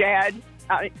 you dad,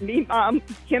 me mom,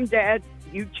 Kim dad,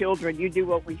 you children, you do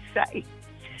what we say.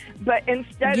 But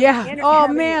instead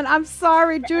of man, I'm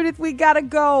sorry, Judith, we got to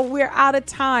go. We're out of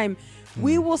time.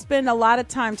 We will spend a lot of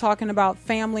time talking about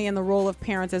family and the role of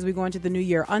parents as we go into the new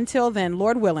year. Until then,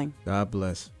 Lord willing. God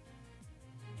bless.